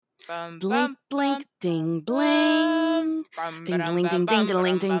Blink, blink, ding, bling. Ding, ding, ding, ding, ding,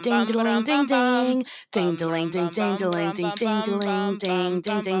 ding, ding, ding, ding, ding. Ding, ding, ding, ding, ding, ding, ding, ding, ding, ding, ding,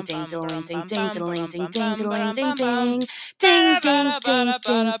 ding, ding, ding, ding, ding, ding, ding, ding, ding. Ding, ding, ding, ding,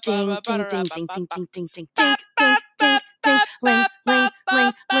 ding, ding, ding, ding, ding, ding, ding, ding, ding, ding, ding, ding, ling, ling, ling,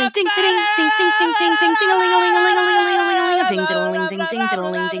 ling, ding, ding, ding, ding, ding, ding, ding, ding, a ling, a ling, a ling, a ling, a ling, a ling, a ling, ding, diddle, ling, ding, ding,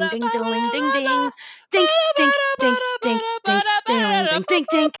 diddle, ling, ding, ding, diddle, ling, ding, ding, ding, ding, ding, ding, ding, ding, ding, ding,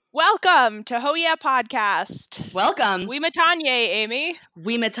 ding. Welcome to Ho Yeah Podcast. Welcome. We Matanye, Amy.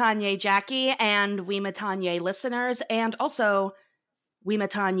 We Matanye, Jackie, and We Matanye listeners, and also We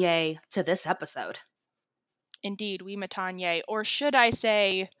Matanye to this episode. Indeed, We Matanye. Or should I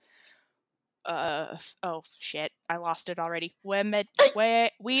say, oh shit, I lost it already. We Matanya.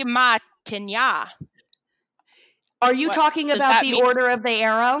 Are you talking about the Order of the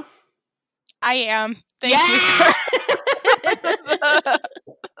Arrow? I am. Thank you.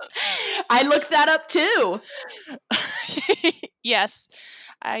 I looked that up too. Yes.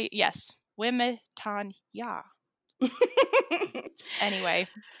 Yes. Wimitanya. Anyway.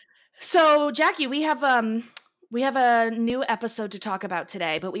 So, Jackie, we have a new episode to talk about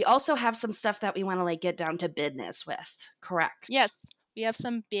today, but we also have some stuff that we want to get down to business with. Correct? Yes. We have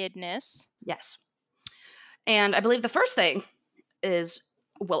some business. Yes. And I believe the first thing is,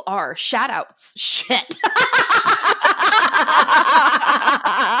 our shout-outs. Shit.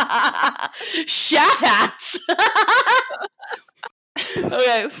 Shout-outs.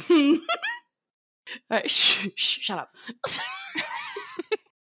 Okay. All right, shut up.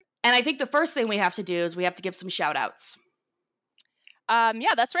 And I think the first thing we have to do is we have to give some shout-outs.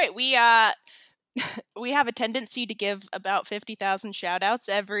 Yeah, that's right. We have a tendency to give about 50,000 shout-outs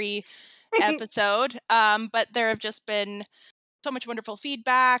every episode, but there have just been so much wonderful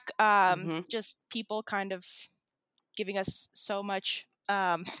feedback, just people kind of giving us so much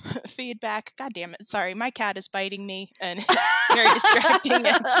feedback. God damn it. Sorry, my cat is biting me and it's very distracting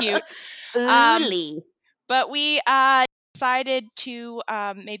and cute. But we decided to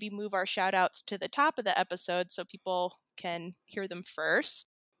maybe move our shout outs to the top of the episode so people can hear them first.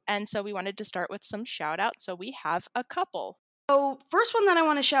 And so we wanted to start with some shout outs. So we have a couple. So first one that I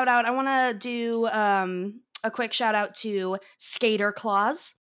want to shout out, I want to do a quick shout out to Skater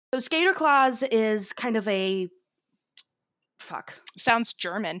Claus. So Skater Claus is kind of a sounds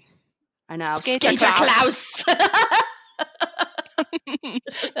German. I know. Skater Claus.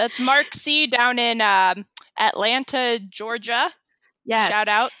 That's Mark C. down in Atlanta, Georgia. Yes. Shout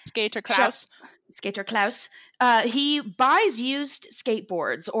out, Skater Claus. Skater Claus. He buys used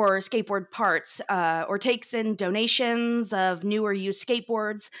skateboards or skateboard parts, or takes in donations of new or used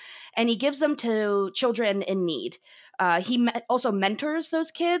skateboards, and he gives them to children in need. He also mentors those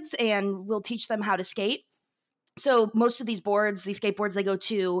kids and will teach them how to skate. So most of these skateboards, they go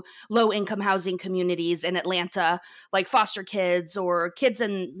to low-income housing communities in Atlanta, like foster kids or kids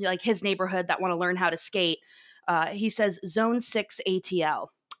in his neighborhood that want to learn how to skate. He says Zone 6 ATL.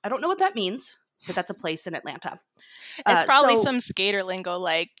 I don't know what that means, but that's a place in Atlanta. It's probably some skater lingo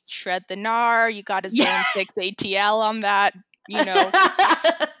like shred the gnar, you got a Zone 6 ATL on that,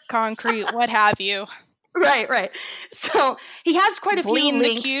 concrete, what have you. Right. So he has quite a few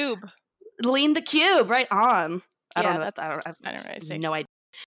links. Lean the cube, right on. I don't know how to say. No idea.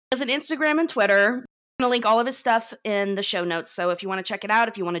 He has an Instagram and Twitter. I'm going to link all of his stuff in the show notes. So if you want to check it out,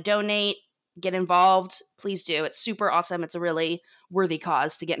 if you want to donate, get involved, please do. It's super awesome. It's a really worthy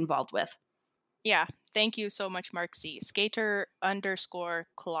cause to get involved with. Yeah. Thank you so much, Mark C. Skater_Claus.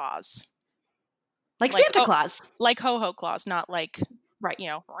 Like Santa Claus. Like Ho-Ho Claus, not like, right.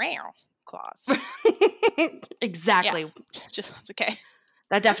 Claus. Exactly. Yeah. Just, okay.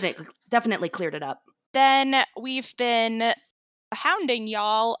 That definitely cleared it up. Then we've been hounding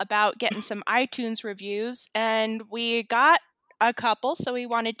y'all about getting some iTunes reviews, and we got a couple, so we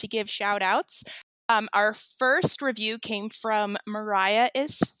wanted to give shout outs. Our first review came from Mariah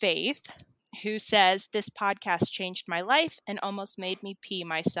is Faith, who says, "This podcast changed my life and almost made me pee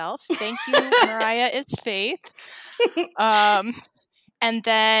myself." Thank you, Mariah is Faith. And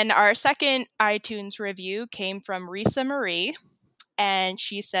then our second iTunes review came from Risa Marie. And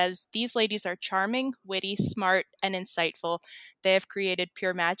she says, "These ladies are charming, witty, smart, and insightful. They have created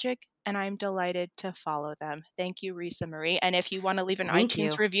pure magic, and I'm delighted to follow them." Thank you, Risa Marie. And if you want to leave an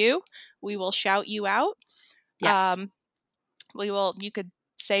iTunes review, we will shout you out. Yes. You could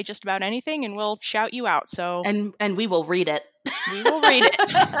say just about anything, and we'll shout you out. So and we will read it. We will read it.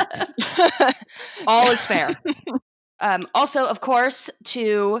 All is fair. Also, of course,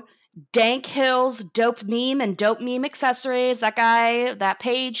 to Dank Hills Dope Meme and Dope Meme Accessories. That guy, that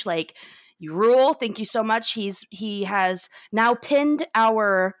page, you rule. Thank you so much. He has now pinned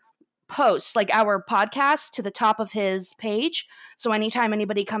our posts like our podcast to the top of his page. So anytime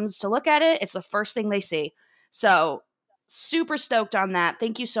anybody comes to look at it, it's the first thing they see. So super stoked on that.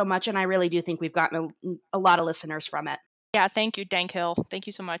 Thank you so much. And I really do think we've gotten a lot of listeners from it. Yeah, thank you, Dank Hill. Thank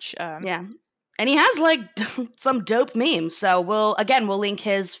you so much. Yeah. And he has like some dope memes. So we'll link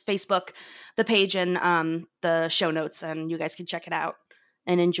his Facebook, the page, and the show notes, and you guys can check it out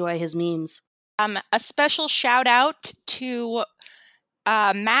and enjoy his memes. A special shout out to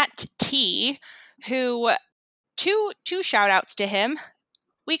Matt T, who two shout outs to him.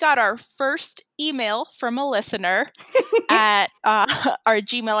 We got our first email from a listener at our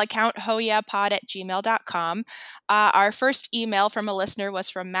Gmail account, hoyapod@gmail.com. Our first email from a listener was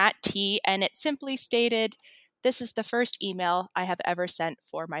from Matt T, and it simply stated, "This is the first email I have ever sent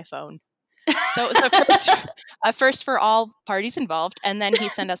for my phone." So it was a first for all parties involved. And then he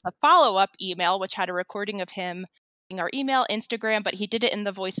sent us a follow-up email, which had a recording of him our email, Instagram, but he did it in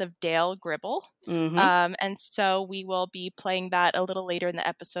the voice of Dale Gribble. Mm-hmm. And so we will be playing that a little later in the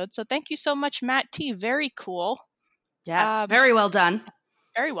episode. So thank you so much, Matt T. Very cool. Yes, very well done.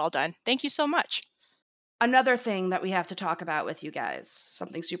 Very well done. Thank you so much. Another thing that we have to talk about with you guys,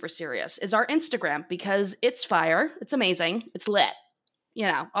 something super serious, is our Instagram, because it's fire. It's amazing. It's lit. You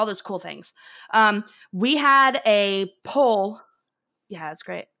know, all those cool things. We had a poll. Yeah, it's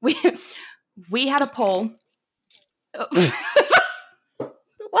great. We had a poll.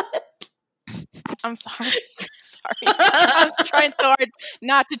 What? I'm sorry. I was trying so hard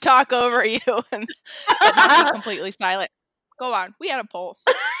not to talk over you and not be completely silent. Go on. We had a poll.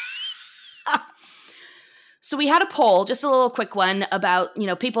 So we had a poll, just a little quick one about,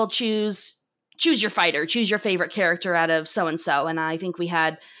 people choose your fighter, choose your favorite character out of so-and-so. And I think we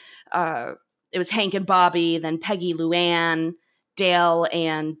had, it was Hank and Bobby, then Peggy, Luann, Dale,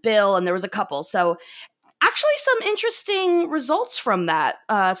 and Bill, and there was a couple. So actually some interesting results from that.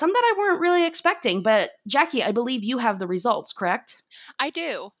 Some that I weren't really expecting. But Jackie, I believe you have the results, correct? I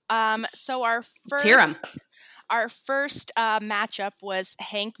do. So our first matchup was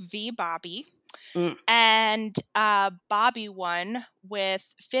Hank v. Bobby. And Bobby won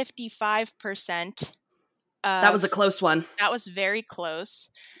with 55%. That was a close one. That was very close.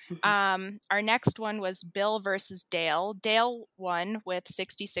 Mm-hmm. Our next one was Bill versus Dale. Dale won with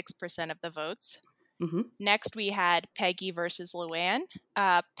 66% of the votes. Mm-hmm. Next, we had Peggy versus Luann.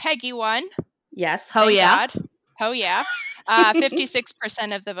 Peggy won. Yes. Oh, yeah. God. Oh, yeah.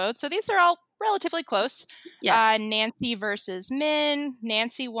 56% of the votes. So these are all relatively close. Yes. Nancy versus Min.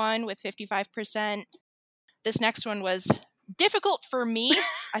 Nancy won with 55%. This next one was difficult for me.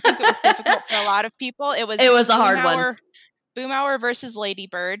 I think it was difficult for a lot of people. It was a hard one. Boomhauer versus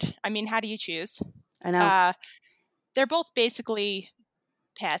Ladybird. I mean, how do you choose? I know. They're both basically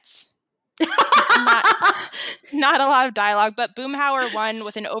pets. Not a lot of dialogue, but Boomhauer won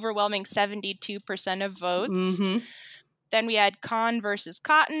with an overwhelming 72% of votes. Mm-hmm. Then we had Con versus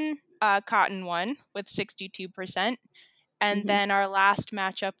Cotton. Cotton won with 62%. And then our last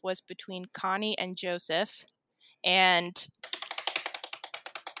matchup was between Connie and Joseph. And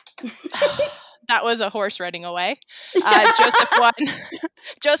that was a horse running away.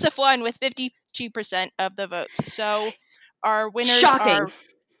 Joseph won with 52% of the votes. So our winners are...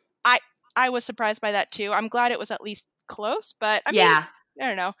 I was surprised by that too. I'm glad it was at least close, but I mean, I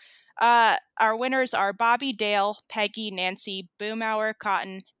don't know. Our winners are Bobby, Dale, Peggy, Nancy, Boomhauer,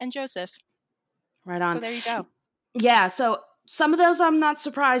 Cotton, and Joseph. Right on. So there you go. Yeah, so some of those I'm not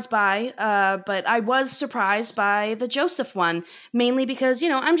surprised by, but I was surprised by the Joseph one, mainly because,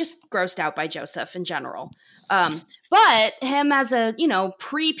 I'm just grossed out by Joseph in general. But him as a,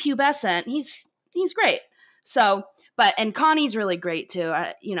 prepubescent, he's great. So... and Connie's really great too.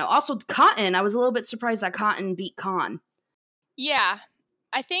 Also Cotton, I was a little bit surprised that Cotton beat Con. Yeah,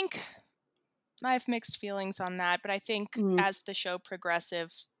 I think I have mixed feelings on that, but I think as the show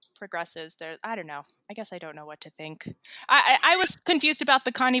progresses, there, I don't know. I guess I don't know what to think. I was confused about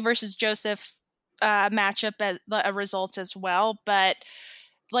the Connie versus Joseph matchup as results as well, but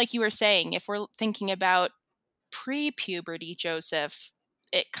like you were saying, if we're thinking about pre-puberty Joseph,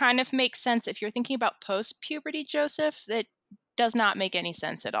 it kind of makes sense. If you're thinking about post-puberty Joseph, that does not make any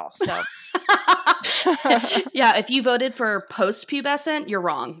sense at all. So, yeah, if you voted for post-pubescent, you're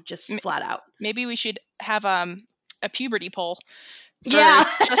wrong, just flat out. Maybe we should have a puberty poll for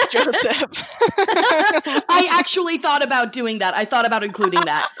just Joseph. I actually thought about doing that. I thought about including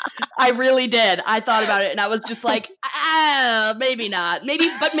that. I really did. I thought about it, and I was just like, maybe not.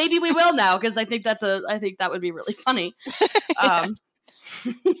 But maybe we will now, because I think that would be really funny.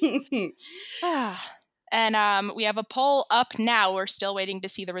 And we have a poll up now. We're still waiting to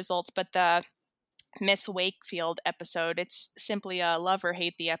see the results, but the Miss Wakefield episode. It's simply a love or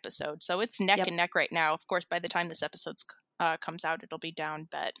hate the episode. So it's neck and neck right now. Of course, by the time this episode comes out, it'll be down,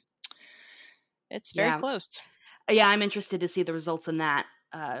 but it's very close. Yeah, I'm interested to see the results in that.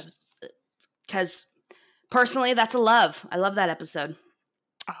 Because personally, that's a love. I love that episode.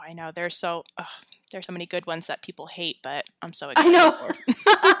 Oh, I know. There's so many good ones that people hate, but I'm so excited for.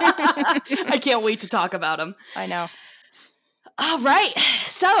 I can't wait to talk about them. I know. All right.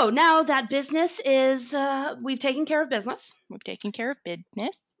 So now that business is, we've taken care of business. We've taken care of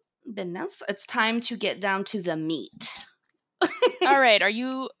business. It's time to get down to the meat. All right. Are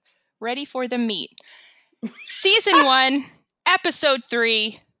you ready for the meat? Season 1, Episode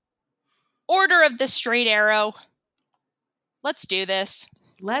 3, Order of the Straight Arrow. Let's do this.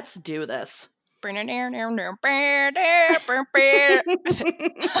 Let's do this. I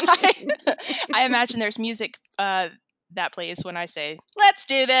imagine there's music that plays when I say, let's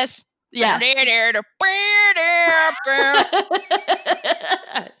do this. Yes.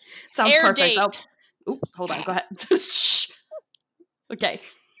 Sounds Air perfect. date. Oh, hold on. Go ahead. Shh. Okay.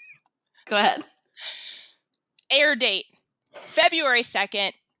 Go ahead. Air date, February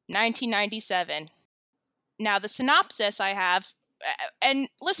 2nd, 1997. Now, the synopsis I have, and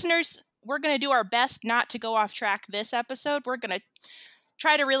listeners, we're going to do our best not to go off track this episode. We're going to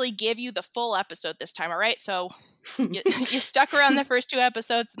try to really give you the full episode this time, all right? So you stuck around the first 2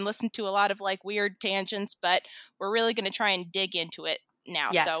 episodes and listened to a lot of like weird tangents, but we're really going to try and dig into it now.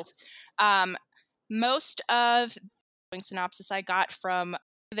 Yes. So most of the synopsis I got from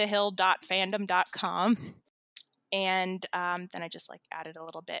thehill.fandom.com, and then I just like added a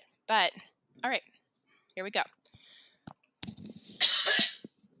little bit. But all right, here we go.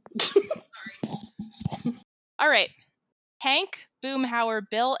 Sorry. All right. Hank, Boomhauer,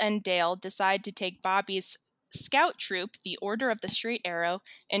 Bill, and Dale decide to take Bobby's scout troop, the Order of the Straight Arrow,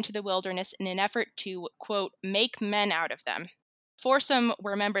 into the wilderness in an effort to, quote, make men out of them. Foursome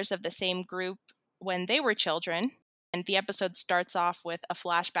were members of the same group when they were children, and the episode starts off with a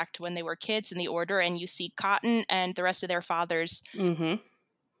flashback to when they were kids in the Order, and you see Cotton and the rest of their fathers,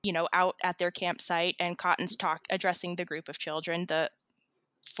 out at their campsite, and Cotton's addressing the group of children,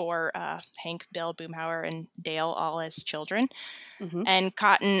 for Hank, Bill, Boomhauer, and Dale, all as children. Mm-hmm. And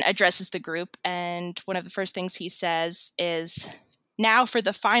Cotton addresses the group, and one of the first things he says is, now for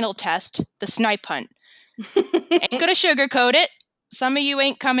the final test, the snipe hunt. Ain't gonna sugarcoat it. Some of you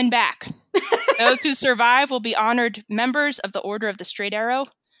ain't coming back. Those who survive will be honored members of the Order of the Straight Arrow.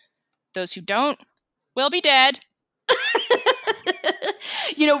 Those who don't will be dead.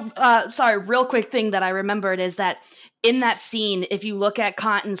 Sorry, real quick thing that I remembered is that in that scene, if you look at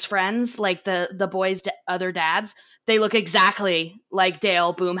Cotton's friends, like the boys' other dads, they look exactly like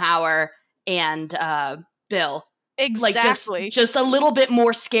Dale, Boomhauer, and Bill. Exactly. Like just a little bit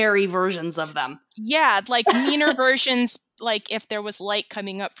more scary versions of them. Yeah, like meaner versions, like if there was light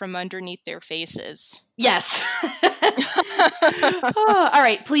coming up from underneath their faces. Yes. All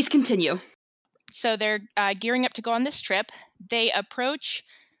right, please continue. So they're gearing up to go on this trip. They approach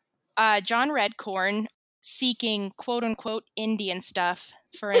John Redcorn seeking quote-unquote Indian stuff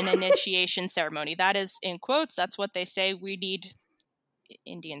for an initiation ceremony. That is in quotes. That's what they say. We need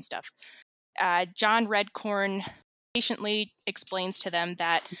Indian stuff. John Redcorn patiently explains to them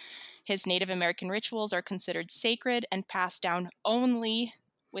that his Native American rituals are considered sacred and passed down only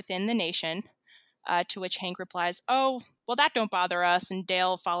within the nation, to which Hank replies, oh, well, that don't bother us. And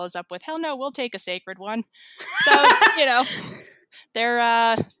Dale follows up with, hell no, we'll take a sacred one. So,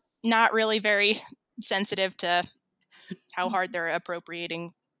 they're not really very sensitive to how hard they're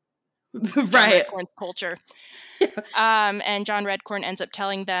appropriating right. Redcorn's culture. And John Redcorn ends up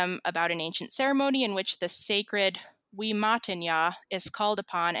telling them about an ancient ceremony in which the sacred Wimatanya is called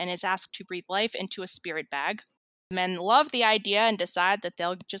upon and is asked to breathe life into a spirit bag. Men love the idea and decide that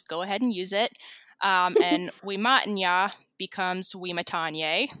they'll just go ahead and use it. And Wimatanya becomes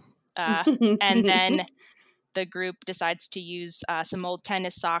Wimatanye. And then the group decides to use some old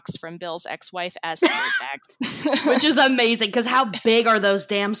tennis socks from Bill's ex-wife as spirit bags. Which is amazing, because how big are those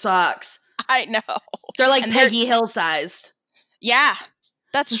damn socks? I know. They're like Peggy Hill sized. Yeah,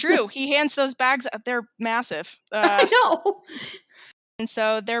 that's true. He hands those bags, they're massive. I know. And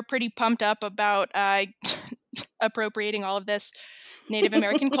so they're pretty pumped up about appropriating all of this Native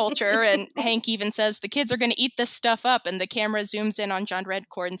American culture. And Hank even says the kids are going to eat this stuff up. And the camera zooms in on John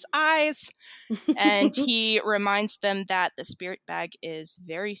Redcorn's eyes. And he reminds them that the spirit bag is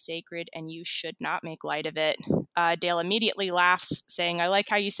very sacred and you should not make light of it. Dale immediately laughs, saying, I like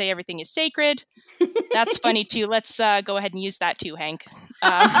how you say everything is sacred. That's funny too. Let's go ahead and use that too, Hank. So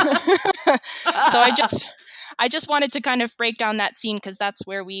I just wanted to kind of break down that scene, because that's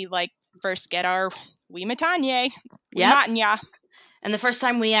where we like first get our Wimatanye. Yep. Wimatanya. And the first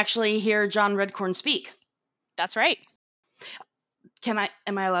time we actually hear John Redcorn speak. That's right. Am I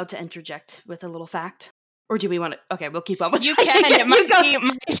allowed to interject with a little fact? Or do we want to? Okay, we'll keep on with You can. It might be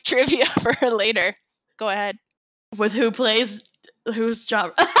my trivia for later. Go ahead. With who's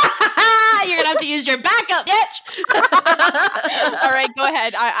John? You're going to have to use your backup, bitch! All right, go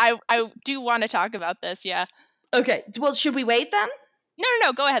ahead. I do want to talk about this, yeah. Okay, well, should we wait then?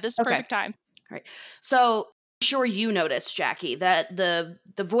 No, go ahead. This is perfect time. All right. So, I'm sure you noticed, Jackie, that the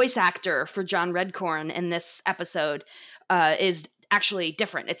voice actor for John Redcorn in this episode is actually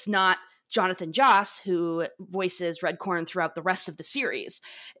different. It's not Jonathan Joss, who voices Redcorn throughout the rest of the series.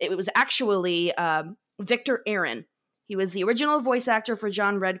 It was actually Victor Aaron. He was the original voice actor for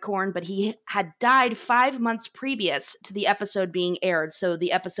John Redcorn, but he had died 5 months previous to the episode being aired, so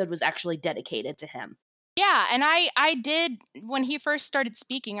the episode was actually dedicated to him. Yeah, and I did, when he first started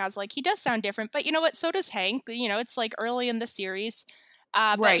speaking, I was like, he does sound different, but you know what, so does Hank. You know, it's like early in the series.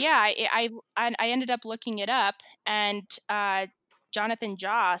 Right. But yeah, I ended up looking it up, and Jonathan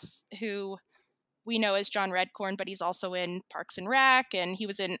Joss, who we know as John Redcorn, but he's also in Parks and Rec, and he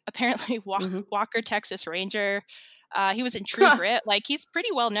was in apparently Walker, Texas Ranger. He was in True Grit. Like, he's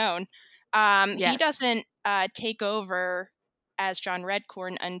pretty well known. Yes. He doesn't take over as John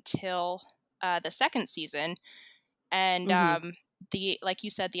Redcorn until the second season, and like you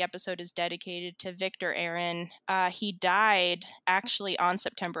said, the episode is dedicated to Victor Aaron. He died actually on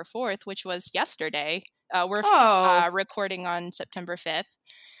September 4th, which was yesterday. We're recording on September 5th.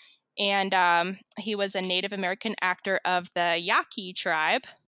 And he was a Native American actor of the Yaqui tribe.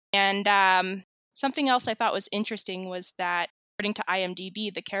 And something else I thought was interesting was that, according to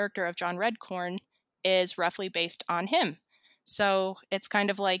IMDb, the character of John Redcorn is roughly based on him. So it's kind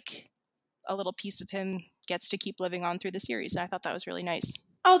of like a little piece of him gets to keep living on through the series. And I thought that was really nice.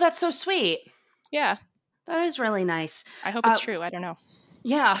 Oh, that's so sweet. Yeah. That is really nice. I hope it's true. I don't know.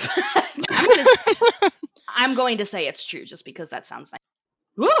 Yeah. I'm going to say it's true just because that sounds nice.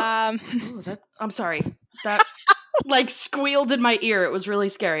 I'm sorry. That like squealed in my ear. It was really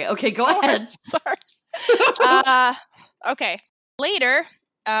scary. Okay, go ahead. Sorry. Okay. Later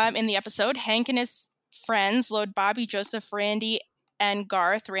in the episode, Hank and his friends load Bobby, Joseph, Randy, and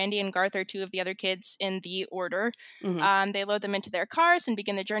Garth. Randy and Garth are two of the other kids in the order. They load them into their cars and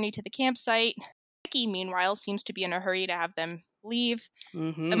begin the journey to the campsite. Peggy, meanwhile, seems to be in a hurry to have them leave.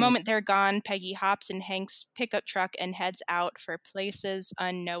 The moment they're gone, Peggy hops in Hank's pickup truck and heads out for places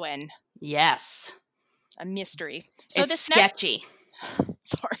unknown. Yes. A mystery. So it's sketchy.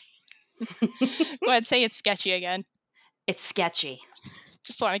 Sorry. Go ahead, say it's sketchy again. It's sketchy.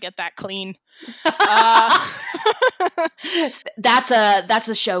 Just want to get that clean. That's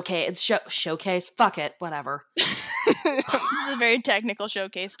a showcase. Showcase. Fuck it. Whatever. It's a very technical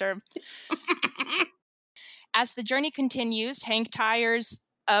showcase term. As the journey continues, Hank tires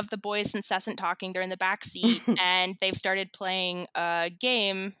of the boys' incessant talking. They're in the back seat, and they've started playing a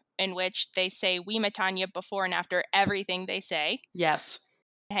game in which they say Wimatanya before and after everything they say. Yes.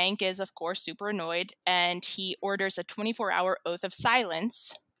 Hank is, of course, super annoyed, and he orders a 24-hour oath of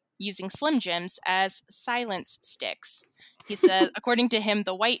silence using Slim Jims as silence sticks. He says, according to him,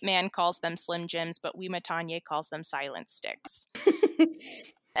 the white man calls them Slim Jims, but Wimatanya calls them silence sticks.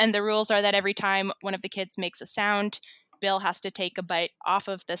 And the rules are that every time one of the kids makes a sound, Bill has to take a bite off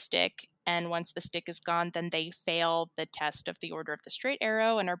of the stick, and once the stick is gone, then they fail the test of the Order of the Straight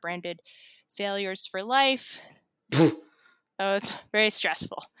Arrow and are branded failures for life. Oh, it's very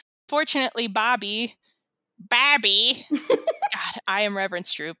stressful. Fortunately, Bobby, God, I am Reverend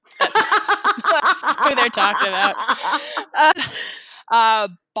Stroop. That's who they're talking about.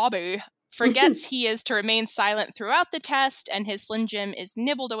 Bobby forgets he is to remain silent throughout the test, and his Slim Jim is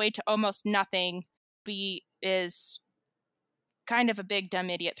nibbled away to almost nothing. He is kind of a big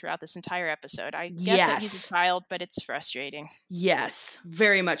dumb idiot throughout this entire episode. I get that he's a child, but it's frustrating. Yes,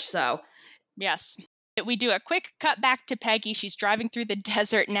 very much so. Yes. We do a quick cut back to Peggy. She's driving through the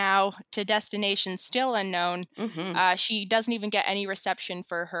desert now to destination still unknown. She doesn't even get any reception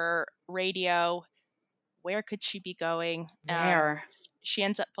for her radio. Where could she be going? Where? She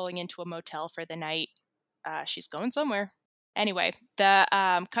ends up pulling into a motel for the night. She's going somewhere. Anyway, the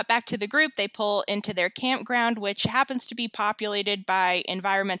cut back to the group. They pull into their campground, which happens to be populated by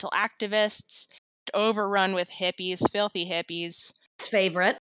environmental activists, overrun with hippies, filthy hippies.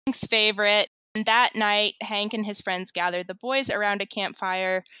 Hank's favorite. And that night, Hank and his friends gather the boys around a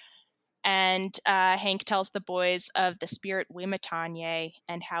campfire, and Hank tells the boys of the spirit Wimatanya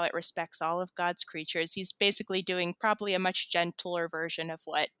and how it respects all of God's creatures. He's basically doing probably a much gentler version of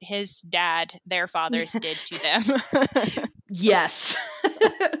what his dad, their fathers, did to them. Yes.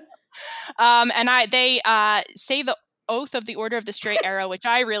 And they say the oath of the Order of the Straight Arrow, which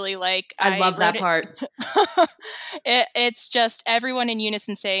I really like. I love that part. It's just everyone in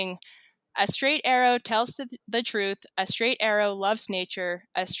unison saying, a straight arrow tells the truth. A straight arrow loves nature.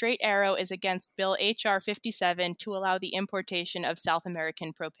 A straight arrow is against Bill H.R. 57 to allow the importation of South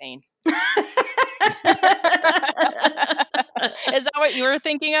American propane. Is that what you were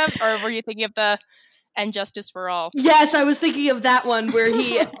thinking of? Or were you thinking of the And Justice for All? Yes, I was thinking of that one where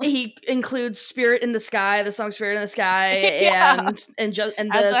he includes Spirit in the Sky, the song Spirit in the Sky, Yeah. and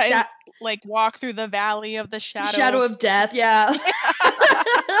As I walk through the valley of the shadow of death, yeah.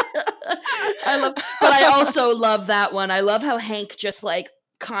 But I also love that one. I love how Hank just like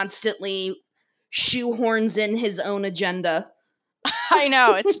constantly shoehorns in his own agenda. I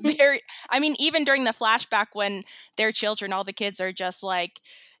know, it's very, I mean, even during the flashback when they're children, all the kids are just like,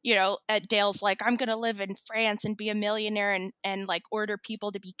 you know, Dale's like, I'm gonna live in France and be a millionaire and like order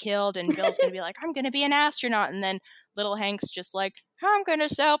people to be killed, and Bill's gonna be like, I'm gonna be an astronaut, and then little Hank's just like, I'm gonna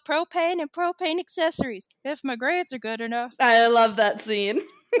sell propane and propane accessories if my grades are good enough. I love that scene.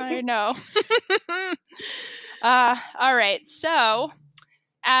 I know. All right, so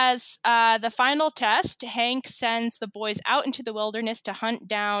as the final test, Hank sends the boys out into the wilderness to hunt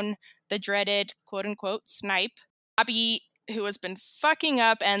down the dreaded quote-unquote snipe. Bobby, who has been fucking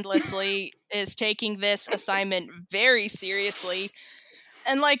up endlessly, is taking this assignment very seriously.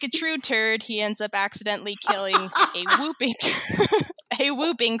 And like a true turd, he ends up accidentally killing a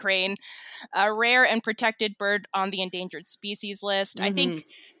whooping crane, a rare and protected bird on the endangered species list. Mm-hmm. I think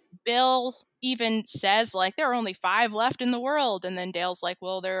Bill even says, like, there are only 5 left in the world. And then Dale's like,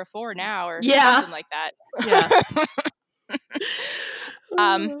 well, there are 4 now, or something like that.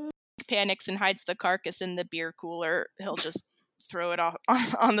 Yeah. Panics and hides the carcass in the beer cooler. He'll just throw it off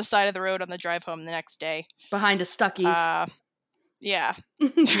on the side of the road on the drive home the next day. Behind a Stuckey's. Yeah.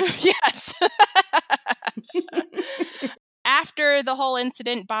 Yes. After the whole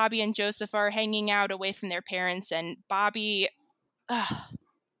incident, Bobby and Joseph are hanging out away from their parents, and Bobby,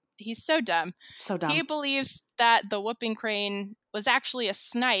 he's so dumb. So dumb. He believes that the whooping crane was actually a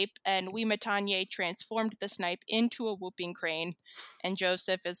snipe, and Wimatanye transformed the snipe into a whooping crane. And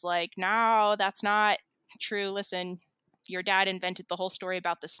Joseph is like, no, that's not true. Listen, your dad invented the whole story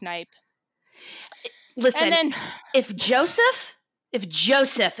about the snipe. Listen, and then if Joseph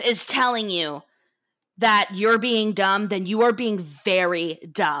is telling you that you're being dumb, then you are being very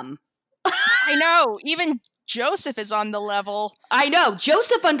dumb. I know. Even Joseph is on the level. I know.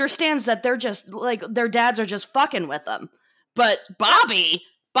 Joseph understands that they're just like their dads are just fucking with them. But Bobby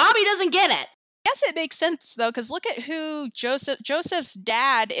doesn't get it. Yes, it makes sense though, because look at who Joseph's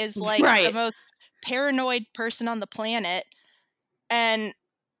dad is, like the most paranoid person on the planet, and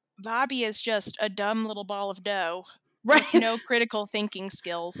Bobby is just a dumb little ball of dough. Right. With no critical thinking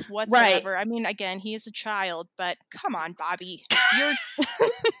skills whatsoever. Right. I mean, again, he is a child, but come on, Bobby. You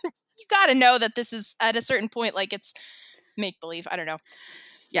got to know that this is, at a certain point, like, it's make-believe. I don't know.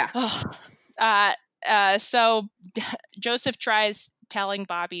 Yeah. So Joseph tries telling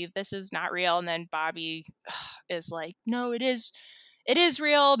Bobby this is not real, and then Bobby is like, no, it is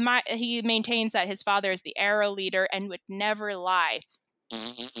real. He maintains that his father is the Arrow leader and would never lie.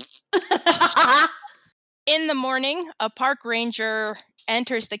 In the morning, a park ranger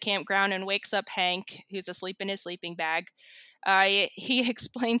enters the campground and wakes up Hank, who's asleep in his sleeping bag. He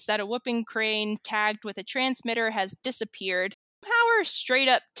explains that a whooping crane tagged with a transmitter has disappeared. Boomhauer straight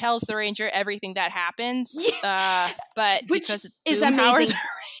up tells the ranger everything that happens, but because it's Boomhauer the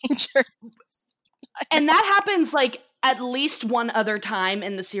ranger. And that happens, like, at least one other time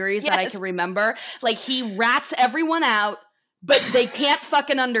in the series that I can remember. Like, he rats everyone out, but they can't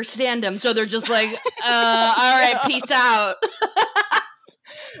fucking understand him, so they're just like, all right, peace out.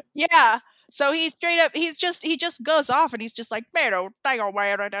 Yeah. So he just goes off and he's just like, bird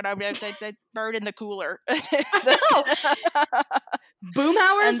in the cooler.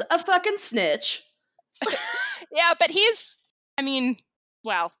 Boomhauer's a fucking snitch. Yeah, but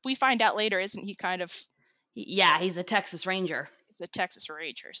we find out later, isn't he kind of... Yeah, he's a Texas Ranger. He's a Texas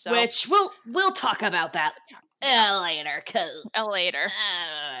Ranger, so... Which, we'll talk about that later. Later.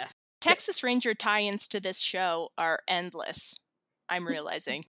 Texas Ranger tie-ins to this show are endless, I'm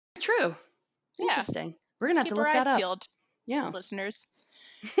realizing. True. Interesting. Yeah. We're going to have to look that up. Peeled, yeah. Listeners.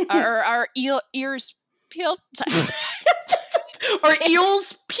 our ears peeled. Our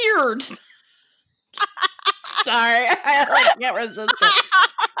eels peered. Sorry, I can't resist it.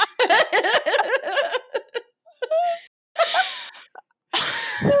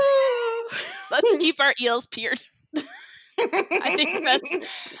 Let's keep our eels peered. I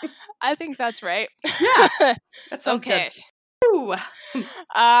think that's right. Yeah. That sounds okay. Woo!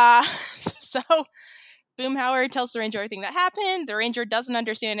 So Boomhauer tells the ranger everything that happened. The ranger doesn't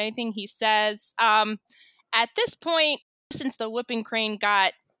understand anything he says. At this point, since the whooping crane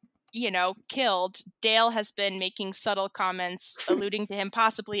got, killed, Dale has been making subtle comments alluding to him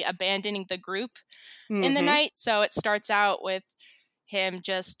possibly abandoning the group in the night. So it starts out with him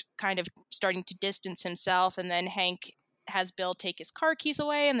just kind of starting to distance himself, and then Hank has Bill take his car keys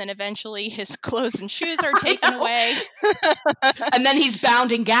away, and then eventually his clothes and shoes are taken away. And then he's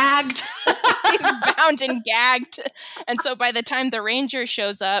bound and gagged. He's bound and gagged. And so by the time the ranger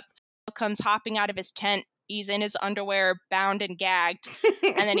shows up, Bill comes hopping out of his tent. He's in his underwear, bound and gagged.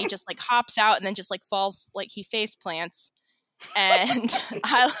 And then he just hops out and then just falls, he face plants. And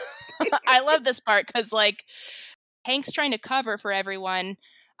I love this part because Hank's trying to cover for everyone.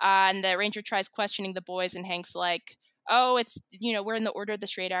 And the ranger tries questioning the boys, and Hank's like, oh, it's, we're in the Order of the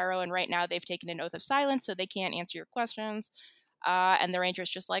Straight Arrow, and right now they've taken an oath of silence, so they can't answer your questions. And the ranger's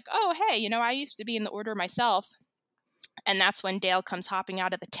just like, oh, hey, I used to be in the Order myself. And that's when Dale comes hopping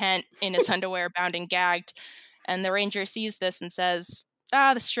out of the tent in his underwear, bound and gagged. And the ranger sees this and says,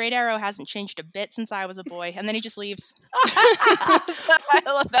 the Straight Arrow hasn't changed a bit since I was a boy. And then he just leaves. I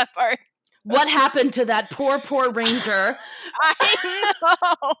love that part. What happened to that poor ranger? I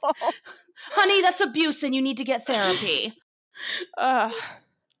know. Honey, that's abuse and you need to get therapy. So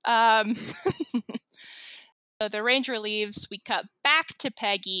the ranger leaves. We cut back to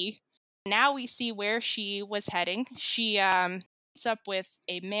Peggy. Now we see where she was heading. She meets up with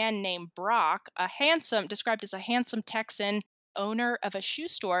a man named Brock, described as a handsome Texan, owner of a shoe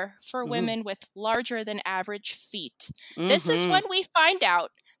store for women with larger than average feet. This is when we find out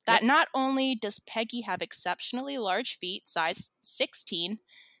that not only does Peggy have exceptionally large feet, size 16,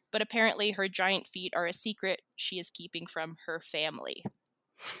 but apparently her giant feet are a secret she is keeping from her family.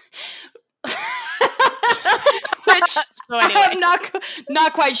 Which so anyway. I'm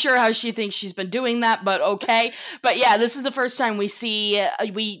not quite sure how she thinks she's been doing that, but okay. But yeah, this is the first time we see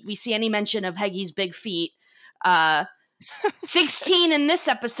we see any mention of Peggy's big feet. 16 in this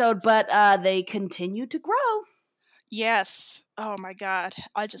episode, but they continue to grow. Yes. Oh my God.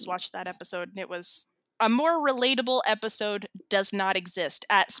 I just watched that episode, and it was a more relatable episode. Does not exist.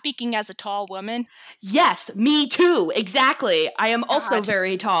 Speaking as a tall woman. Yes, me too. Exactly. I am also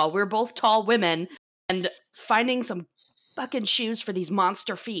very tall. We're both tall women, and finding some fucking shoes for these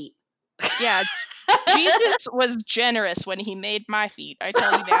monster feet. Yeah. Jesus was generous when he made my feet. I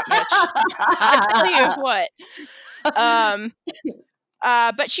tell you that much. I tell you what.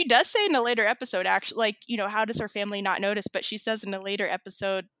 But she does say in a later episode, actually, how does her family not notice? But she says in a later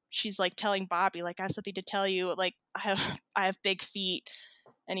episode, she's telling Bobby, I have something to tell you. I have big feet.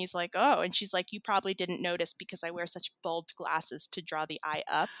 And he's like, oh. And she's like, you probably didn't notice because I wear such bulbed glasses to draw the eye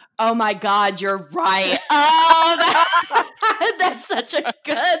up. Oh my God, you're right. Oh, that's such a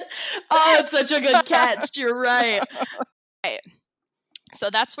good, it's such a good catch. You're right. Right. So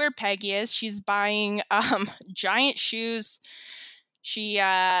that's where Peggy is. She's buying giant shoes. She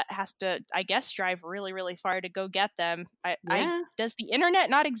has to, I guess, drive really, really far to go get them. Does the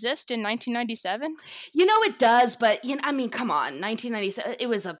internet not exist in 1997? It does, but come on, 1997.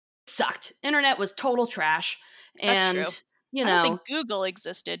 It sucked. Internet was total trash. That's true. I don't think Google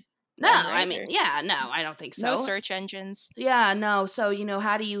existed. No, then, right? no, I don't think so. No search engines. Yeah, no. So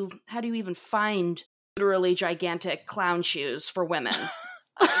how do you even find literally gigantic clown shoes for women?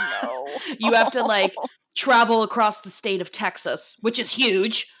 I know. You have to travel across the state of Texas, which is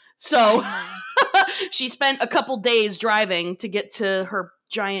huge. So she spent a couple days driving to get to her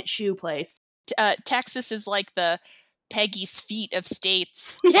giant shoe place. Texas is like the Peggy's feet of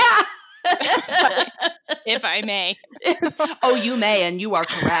states. Yeah. If I may. Oh, you may, and you are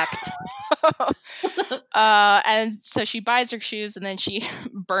correct. And so she buys her shoes, and then she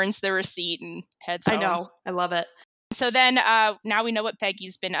burns the receipt and heads home. I know. I love it. So then now we know what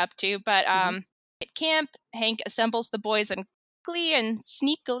Peggy's been up to, but at camp, Hank assembles the boys and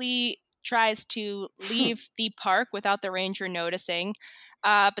sneakily tries to leave the park without the ranger noticing.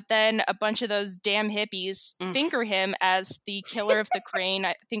 But then a bunch of those damn hippies finger him as the killer of the crane.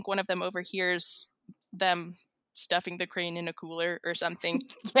 I think one of them overhears them stuffing the crane in a cooler or something.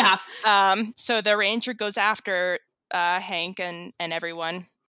 Yeah. So the ranger goes after Hank and everyone.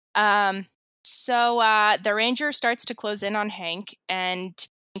 So the ranger starts to close in on Hank, and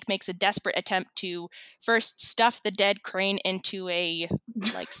Hank makes a desperate attempt to first stuff the dead crane into a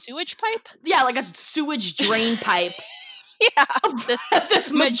sewage pipe. Yeah, like a sewage drain pipe. Yeah,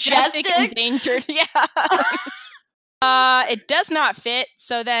 this majestic, endangered. Yeah. It does not fit.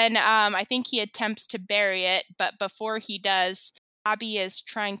 So then I think he attempts to bury it, but before he does, Abby is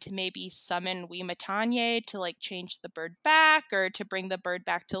trying to maybe summon Wimatanye to like change the bird back or to bring the bird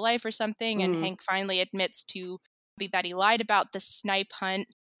back to life or something. And Hank finally admits to Abby that he lied about the snipe hunt,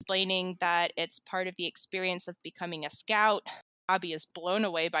 explaining that it's part of the experience of becoming a scout. Abby is blown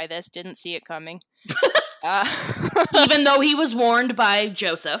away by this, didn't see it coming. Even though he was warned by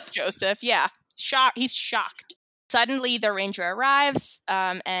Joseph. Yeah. He's shocked. Suddenly, the ranger arrives,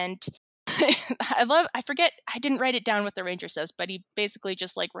 and I forget, I didn't write it down what the ranger says, but he basically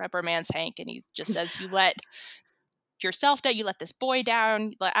just like reprimands Hank, and he just says, you let yourself down, you let this boy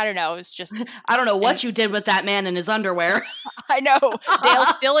down. Like, I don't know, it's just... I don't know what you did with that man in his underwear. I know, Dale's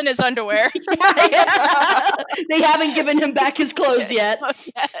still in his underwear. Yeah. They haven't given him back his clothes yet.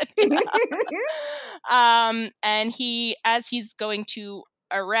 And as he's going to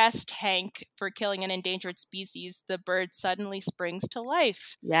arrest Hank for killing an endangered species, the bird suddenly springs to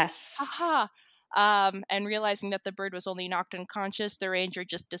life. Yes. Aha. And realizing that the bird was only knocked unconscious, the ranger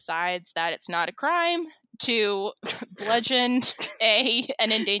just decides that it's not a crime to bludgeon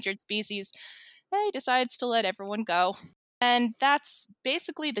an endangered species. And he decides to let everyone go. And that's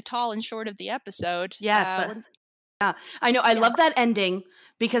basically the tall and short of the episode. Yes. Yeah, I know. I love that ending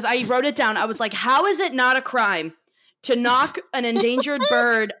because I wrote it down. I was like, how is it not a crime to knock an endangered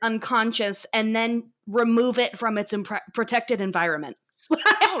bird unconscious and then remove it from its protected environment?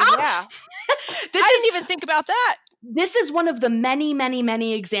 Oh, yeah. I didn't even think about that. This is one of the many, many,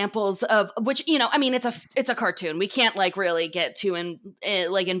 many examples of which, I mean, it's a cartoon. We can't like really get too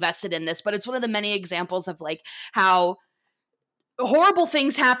invested in this, but it's one of the many examples of like how horrible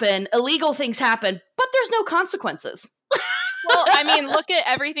things happen, illegal things happen, but there's no consequences. Well, I mean, look at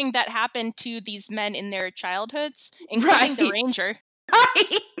everything that happened to these men in their childhoods, including the ranger.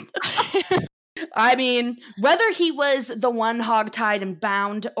 Right. I mean, whether he was the one hogtied and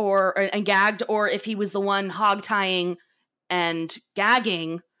bound and gagged, or if he was the one hogtying and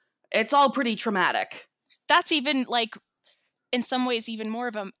gagging, it's all pretty traumatic. That's even like, in some ways, even more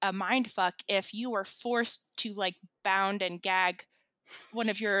of a mind fuck if you were forced to like bound and gag one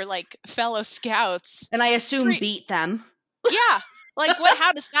of your like fellow scouts, and I assume beat them. Yeah, like what?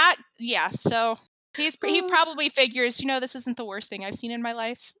 How does that? Yeah, so he probably figures, this isn't the worst thing I've seen in my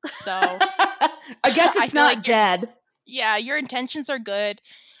life. So I guess it's not like dead. Yeah, your intentions are good,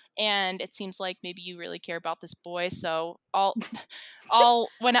 and it seems like maybe you really care about this boy. So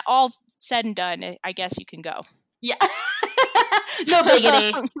when all's said and done, I guess you can go. Yeah, no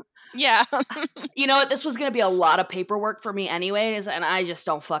biggity. Yeah. You know what? This was going to be a lot of paperwork for me anyways, and I just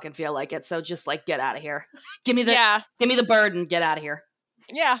don't fucking feel like it. So just like, get out of here. Give me the bird and get out of here.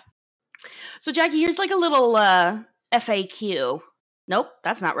 Yeah. So Jackie, here's like a little FAQ. Nope,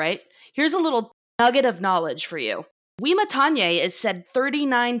 that's not right. Here's a little nugget of knowledge for you. Wimatanye is said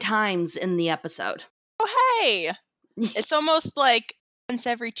 39 times in the episode. Oh, hey. It's almost like once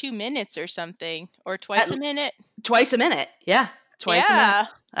every 2 minutes or something, or twice a minute. Twice a minute, yeah. Twice a minute.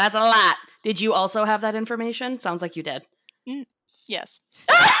 That's a lot. Did you also have that information? Sounds like you did. Yes.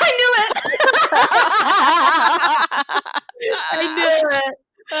 I knew it! I knew it!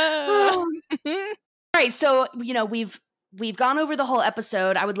 All right, so, we've gone over the whole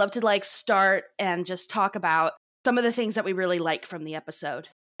episode. I would love to, like, start and just talk about some of the things that we really like from the episode.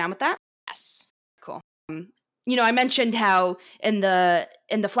 Down with that? Yes. Cool. I mentioned how in the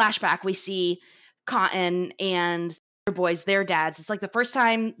flashback we see Cotton and their boys, their dads. It's like the first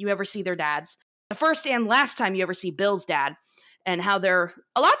time you ever see their dads. The first and last time you ever see Bill's dad, and how they're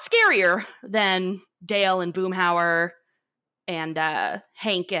a lot scarier than Dale and Boomhauer and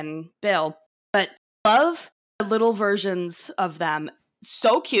Hank and Bill. But love the little versions of them.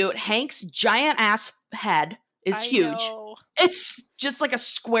 So cute. Hank's giant ass head is huge. Know. It's just like a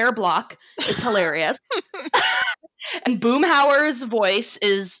square block. It's hilarious. And Boomhauer's voice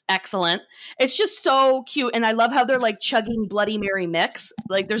is excellent. It's just so cute. And I love how they're like chugging Bloody Mary mix.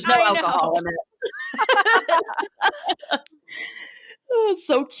 Like there's no alcohol in it. Oh,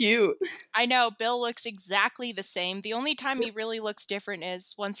 so cute. I know. Bill looks exactly the same. The only time he really looks different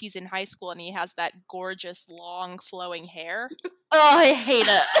is once he's in high school and he has that gorgeous, long, flowing hair. Oh, I hate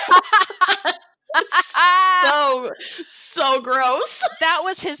it. It's so gross. That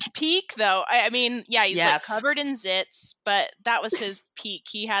was his peak, though. I mean, yeah, he's like covered in zits, but that was his peak.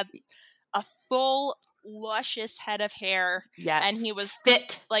 He had a full, luscious head of hair. Yes. And he was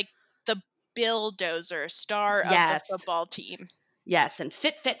fit. Like the Billdozer, star of the football team. Yes, and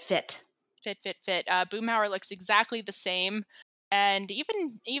fit. Fit. Boomhauer looks exactly the same. And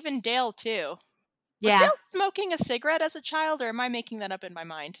even Dale, too. Was Dale smoking a cigarette as a child, or am I making that up in my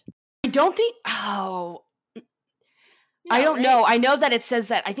mind? I don't think... Oh... No, I don't know. I know that it says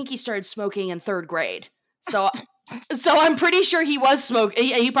that I think he started smoking in 3rd grade. So So I'm pretty sure he was smoking.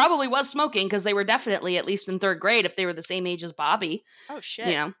 He probably was smoking because they were definitely at least in third grade if they were the same age as Bobby. Oh, shit.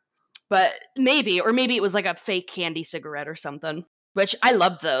 You know, but maybe it was like a fake candy cigarette or something. Which I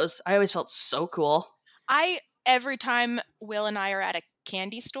loved those. I always felt so cool. Every time Will and I are at a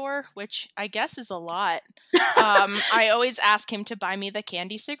candy store, which I guess is a lot, I always ask him to buy me the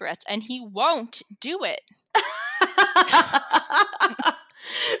candy cigarettes, and he won't do it.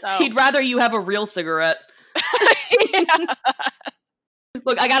 So. He'd rather you have a real cigarette.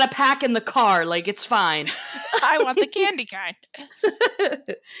 Look, I got a pack in the car. Like, it's fine. I want the candy kind.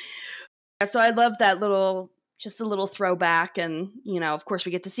 So I love that just a little throwback. And, of course,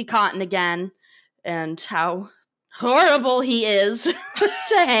 we get to see Cotton again and how horrible he is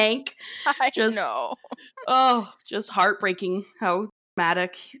to Hank. I know. Oh, just heartbreaking how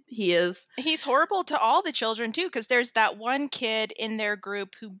dramatic he is. He's horrible to all the children, too, because there's that one kid in their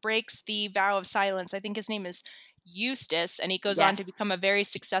group who breaks the vow of silence. I think his name is Eustace, and he goes on to become a very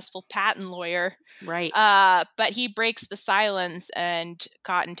successful patent lawyer. Right. But he breaks the silence, and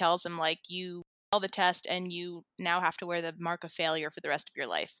Cotton tells him, like, you failed the test, and you now have to wear the mark of failure for the rest of your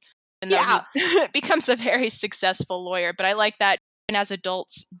life. And he becomes a very successful lawyer. But I like that. And as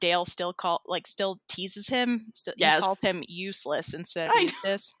adults, Dale still teases him. He calls him useless instead of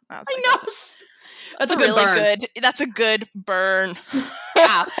Eustace. I know. That's a good really burn. That's a good burn.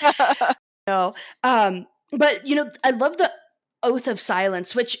 Yeah. No. But I love the Oath of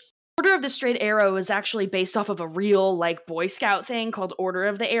Silence, which Order of the Straight Arrow is actually based off of a real Boy Scout thing called Order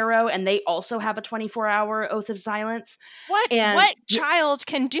of the Arrow, and they also have a 24-hour Oath of Silence. What child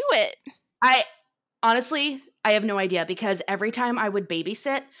can do it? Honestly, I have no idea, because every time I would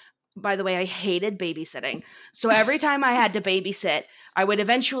babysit, by the way, I hated babysitting. So every time I had to babysit, I would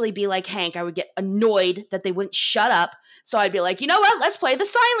eventually be like Hank. I would get annoyed that they wouldn't shut up. So I'd be like, you know what? Let's play the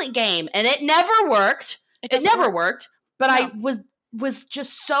silent game. And it never worked. It never worked. But no. I was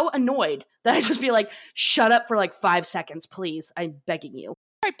just so annoyed that I'd just be like, shut up for 5 seconds, please. I'm begging you.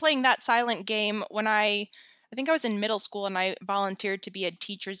 I tried playing that silent game when I think I was in middle school, and I volunteered to be a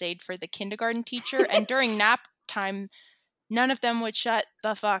teacher's aide for the kindergarten teacher. And during nap time, none of them would shut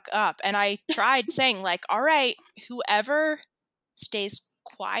the fuck up. And I tried saying, all right, whoever stays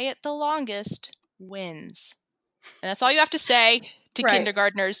quiet the longest wins. And that's all you have to say to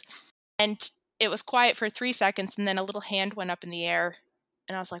kindergartners. And it was quiet for 3 seconds, and then a little hand went up in the air.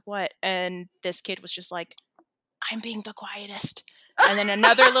 And I was like, what? And this kid was just like, I'm being the quietest. And then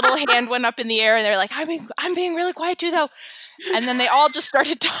another little hand went up in the air, and they're like, I'm being really quiet too, though. And then they all just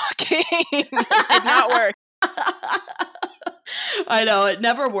started talking. It did not work. I know, it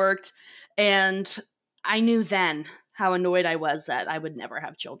never worked. And I knew then how annoyed I was that I would never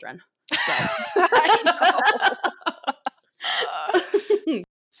have children.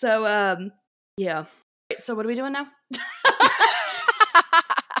 So, yeah. So what are we doing now?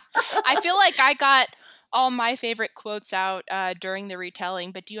 I feel like I got all my favorite quotes out during the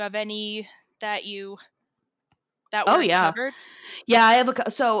retelling, but do you have any that were covered? Yeah, I have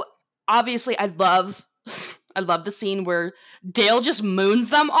so obviously I love the scene where Dale just moons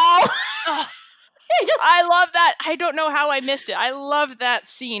them all. I love that. I don't know how I missed it. I love that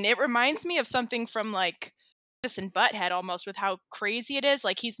scene. It reminds me of something from Beavis and Butthead almost, with how crazy it is.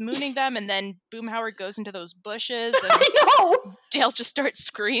 He's mooning them, and then Boomhauer goes into those bushes, and I know. Dale just starts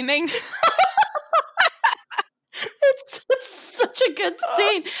screaming. It's such a good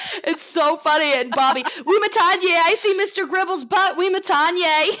scene. It's so funny. And Bobby, "We Matanye, I see Mr. Gribble's butt. We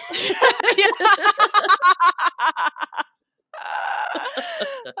Matanye."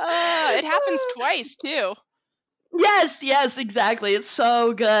 It happens twice too. Yes, exactly. It's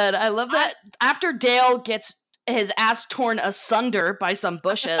so good. I love that. After Dale gets his ass torn asunder by some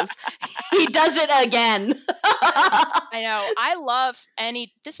bushes, he does it again. I know. I love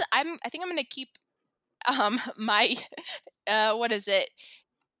this. I think I'm going to keep my what is it?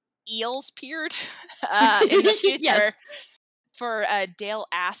 Eels peered in the future. Yes. For Dale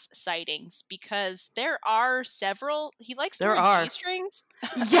ass sightings, because there are several. He likes to wear G-strings.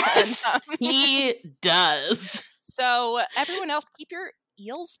 Yes, he does. So everyone else, keep your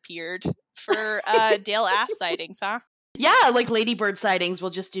eels peered for Dale ass sightings, huh? Yeah, Ladybird sightings.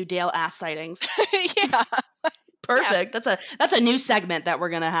 We'll just do Dale ass sightings. Yeah, perfect. Yeah. That's a new segment that we're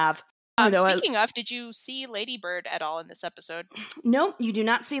gonna have. Speaking of, did you see Ladybird at all in this episode? No, you do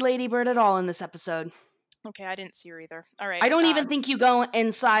not see Ladybird at all in this episode. Okay, I didn't see her either. All right. I don't even think you go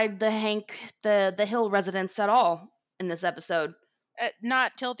inside the Hill residence at all in this episode.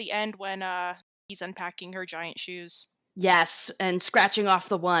 Not till the end when he's unpacking her giant shoes. Yes, and scratching off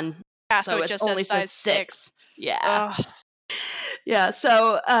the one. Yeah, so it just only says 6. Yeah. Yeah,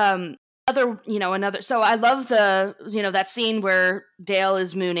 so another. So I love that scene where Dale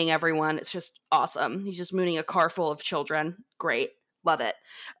is mooning everyone. It's just awesome. He's just mooning a car full of children. Great. Love it.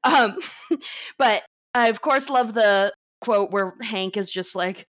 But I, of course, love the quote where Hank is just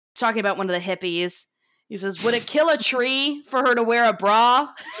like talking about one of the hippies. He says, "Would it kill a tree for her to wear a bra?"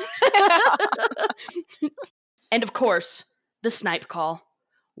 And of course, the snipe call.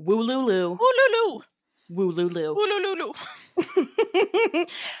 Woolulu. Woolulu. Woolulu. Woolulu.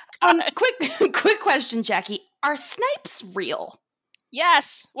 Quick question, Jackie. Are snipes real?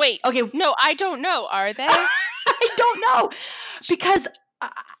 Yes. Wait. Okay. No, I don't know. Are they? I don't know. Because,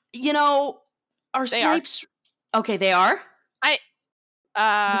 are They snipes... Okay, they are?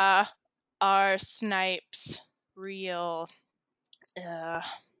 Are snipes real? I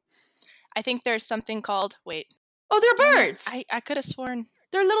think there's something called... Wait. Oh, they're birds. I could have sworn...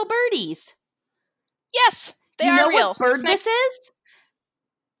 They're little birdies. Yes, they are real. You know what bird this is?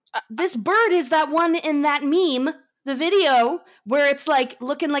 This bird is that one in that meme, the video, where it's like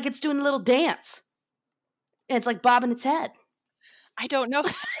looking like it's doing a little dance. And it's like bobbing its head. I don't know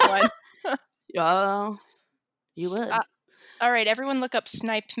that one. Oh, you would. All right, everyone look up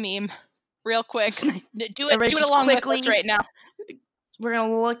snipe meme real quick. Do it Everybody along quickly. with us right now. We're going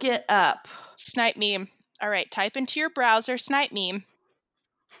to look it up. Snipe meme. All right, type into your browser snipe meme.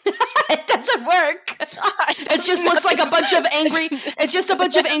 It doesn't work. It just looks like a bunch of angry... It's just a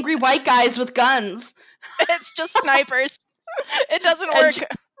bunch of angry white guys with guns. It's just snipers. It doesn't work.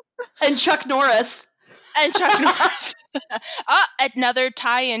 And Chuck Norris. And Chuck Norris. Another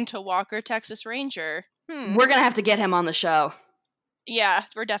tie-in to Walker, Texas Ranger. We're going to have to get him on the show. Yeah,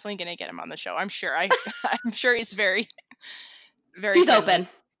 we're definitely going to get him on the show. I'm sure. I'm sure he's very, very He's friendly. open.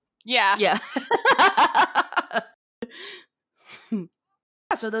 Yeah. Yeah.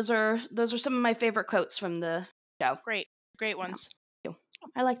 So those are some of my favorite quotes from the show. Great ones.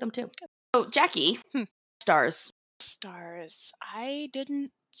 I like them too. So Jackie, stars. I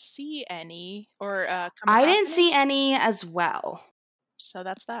didn't see any or I didn't see any as well. So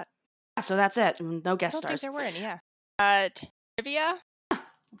that's that. So that's it. No guest I don't think stars. there were any. Yeah. Trivia.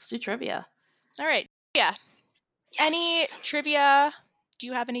 Let's do trivia. All right. Yeah. Yes. Any trivia? Do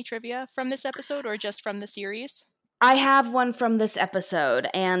you have any trivia from this episode or just from the series? I have one from this episode,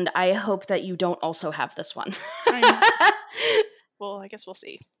 and I hope that you don't also have this one. Well, I guess we'll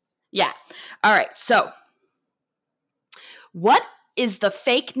see. Yeah. All right. So, what is the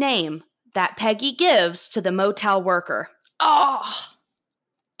fake name that Peggy gives to the motel worker? Oh,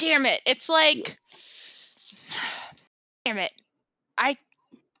 damn it. It's like... Damn it. I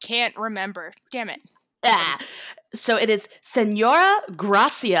can't remember. Damn it. So it is Senora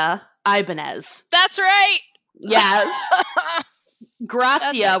Gracia Ibanez. That's right. Yes.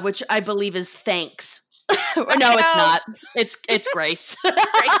 Gracia, which I believe is thanks. No, it's not. It's Grace.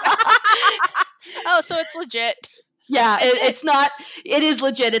 Oh, so it's legit. Yeah, it's not. It is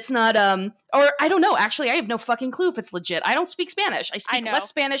legit. It's not. Or I don't know. Actually, I have no fucking clue if it's legit. I don't speak Spanish. I speak less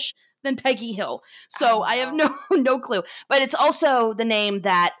Spanish than Peggy Hill, so I have no clue. But it's also the name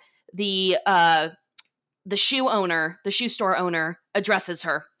that the shoe store owner addresses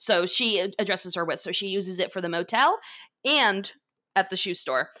her. So she addresses her with. So she uses it for the motel and at the shoe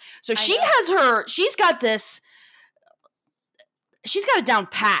store. So she's got it down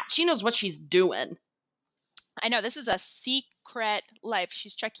pat. She knows what she's doing. I know, this is a secret life.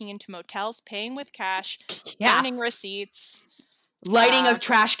 She's checking into motels, paying with cash, burning receipts. Lighting a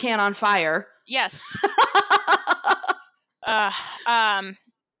trash can on fire. Yes. All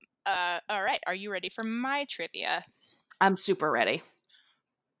right. Are you ready for my trivia? I'm super ready.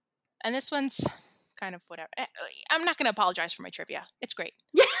 And this one's kind of whatever. I'm not going to apologize for my trivia. It's great.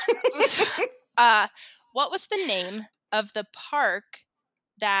 What was the name of the park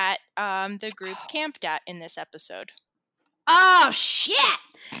that the group camped at in this episode? Oh, shit!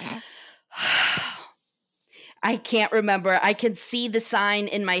 I can't remember. I can see the sign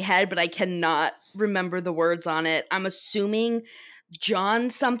in my head, but I cannot remember the words on it. I'm assuming John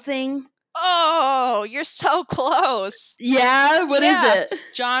something. Oh, you're so close. Yeah? What is it?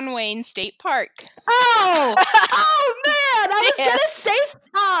 John Wayne State Park. Oh! Oh, man! I was going to say...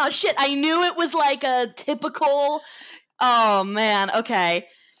 Oh, shit. I knew it was like a typical... Oh, man. Okay.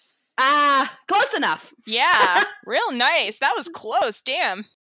 Close enough. Yeah. Real nice. That was close. Damn.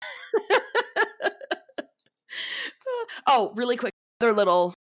 Oh, really quick. Another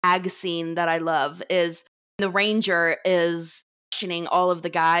little ag scene that I love is the ranger is questioning all of the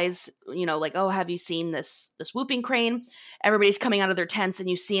guys, like, oh, have you seen this whooping crane? Everybody's coming out of their tents, and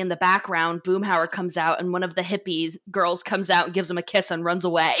you see in the background, Boomhauer comes out, and one of the hippies girls comes out and gives him a kiss and runs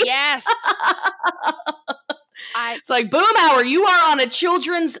away. Yes. It's like, Boomhauer, you are on a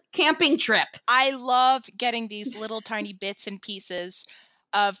children's camping trip. I love getting these little tiny bits and pieces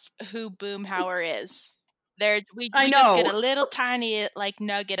of who Boomhauer is. We just get a little tiny like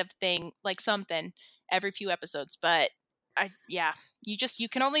nugget of thing, like something every few episodes. But you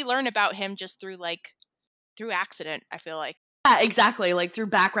can only learn about him just through accident, I feel like. Yeah, exactly. Like through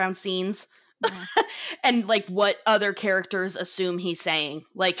background scenes. And like what other characters assume he's saying.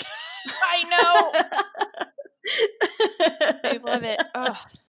 Like I know. I love it. Ugh.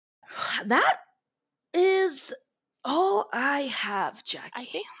 That is all I have, Jackie. I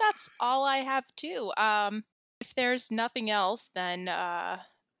think that's all I have too. If there's nothing else, then I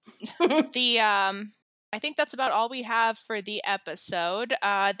think that's about all we have for the episode.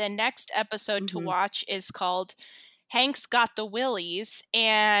 The next episode to watch is called Hank's Got the Willies,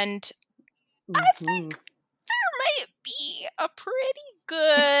 and I think there might be a pretty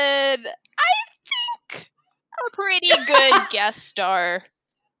good guest star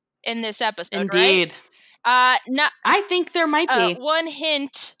in this episode. Indeed. Right? I think there might be. One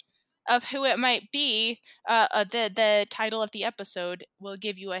hint of who it might be. The title of the episode will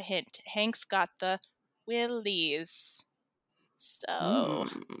give you a hint. Hank's got the Willies. So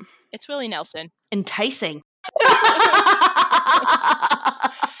it's Willie Nelson. Enticing.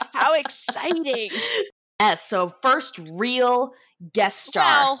 How exciting. Yes, so first real guest star.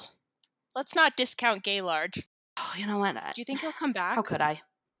 Well, let's not discount Gaylord. Oh, you know what? Do you think he'll come back? How could I? Do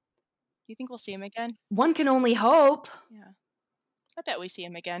you think we'll see him again? One can only hope. Yeah. I bet we see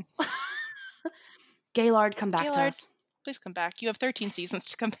him again. Gaylord, come back to us. Please come back. You have 13 seasons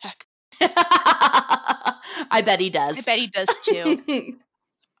to come back. I bet he does. I bet he does too.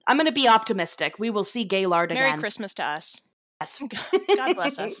 I'm going to be optimistic. We will see Gaylord again. Merry Christmas to us. Yes. God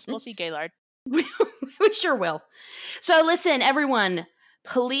bless us. We'll see Gaylord. We sure will. So listen, everyone,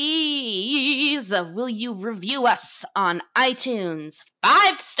 please, will you review us on iTunes?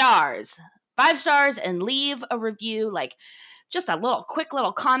 5 stars. 5 stars, and leave a review, like just a quick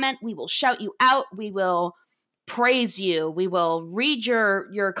little comment. We will shout you out. We will praise you. We will read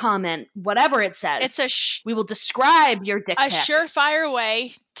your comment, whatever it says. We will describe your dick pic. A surefire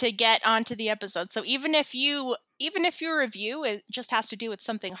way to get onto the episode. So even if your review just has to do with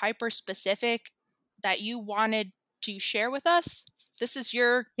something hyper specific that you wanted to share with us, this is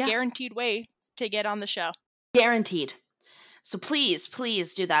your guaranteed way to get on the show. Guaranteed. So please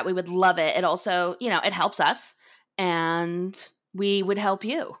do that. We would love it. It also, it helps us, and we would help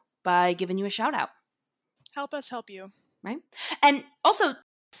you by giving you a shout out. Help us help you. Right? And also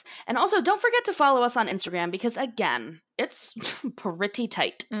don't forget to follow us on Instagram, because again, it's pretty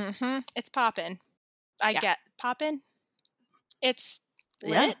tight. Mm-hmm. It's poppin'. I get poppin'. It's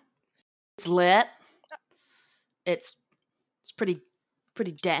lit. Yeah. It's lit. It's pretty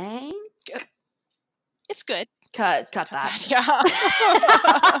dang. It's good. Cut that. Yeah.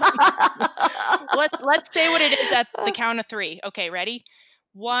 Let's say what it is at the count of 3. Okay, ready?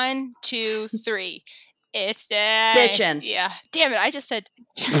 1, 2, 3. It's bitchin'. Yeah. Damn it! I just said.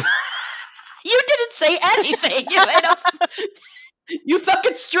 You didn't say anything. You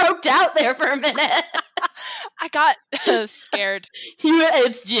fucking stroked out there for a minute. I got scared.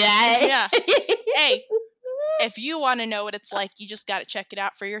 It's Jay. Yeah. Hey, if you want to know what it's like, you just got to check it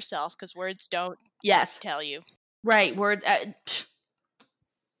out for yourself, because words don't tell you. Right. Words.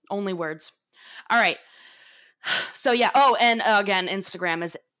 Only words. All right. So yeah. Oh, and again, Instagram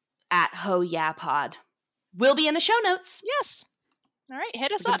is at HoYaPod. We'll be in the show notes. Yes. All right.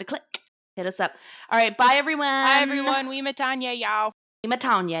 Hit us up. Give it a click. Hit us up. All right. Bye, everyone. Bye, everyone. We matanya, y'all. We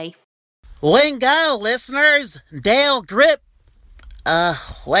matanya. Wingo, listeners. Dale Grip.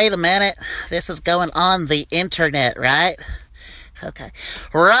 Wait a minute. This is going on the internet, right? Okay.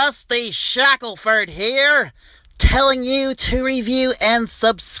 Rusty Shackelford here, telling you to review and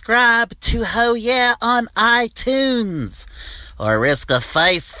subscribe to Ho Yeah on iTunes, or risk a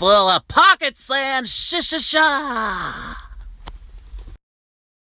face full of pocket sand. Shh.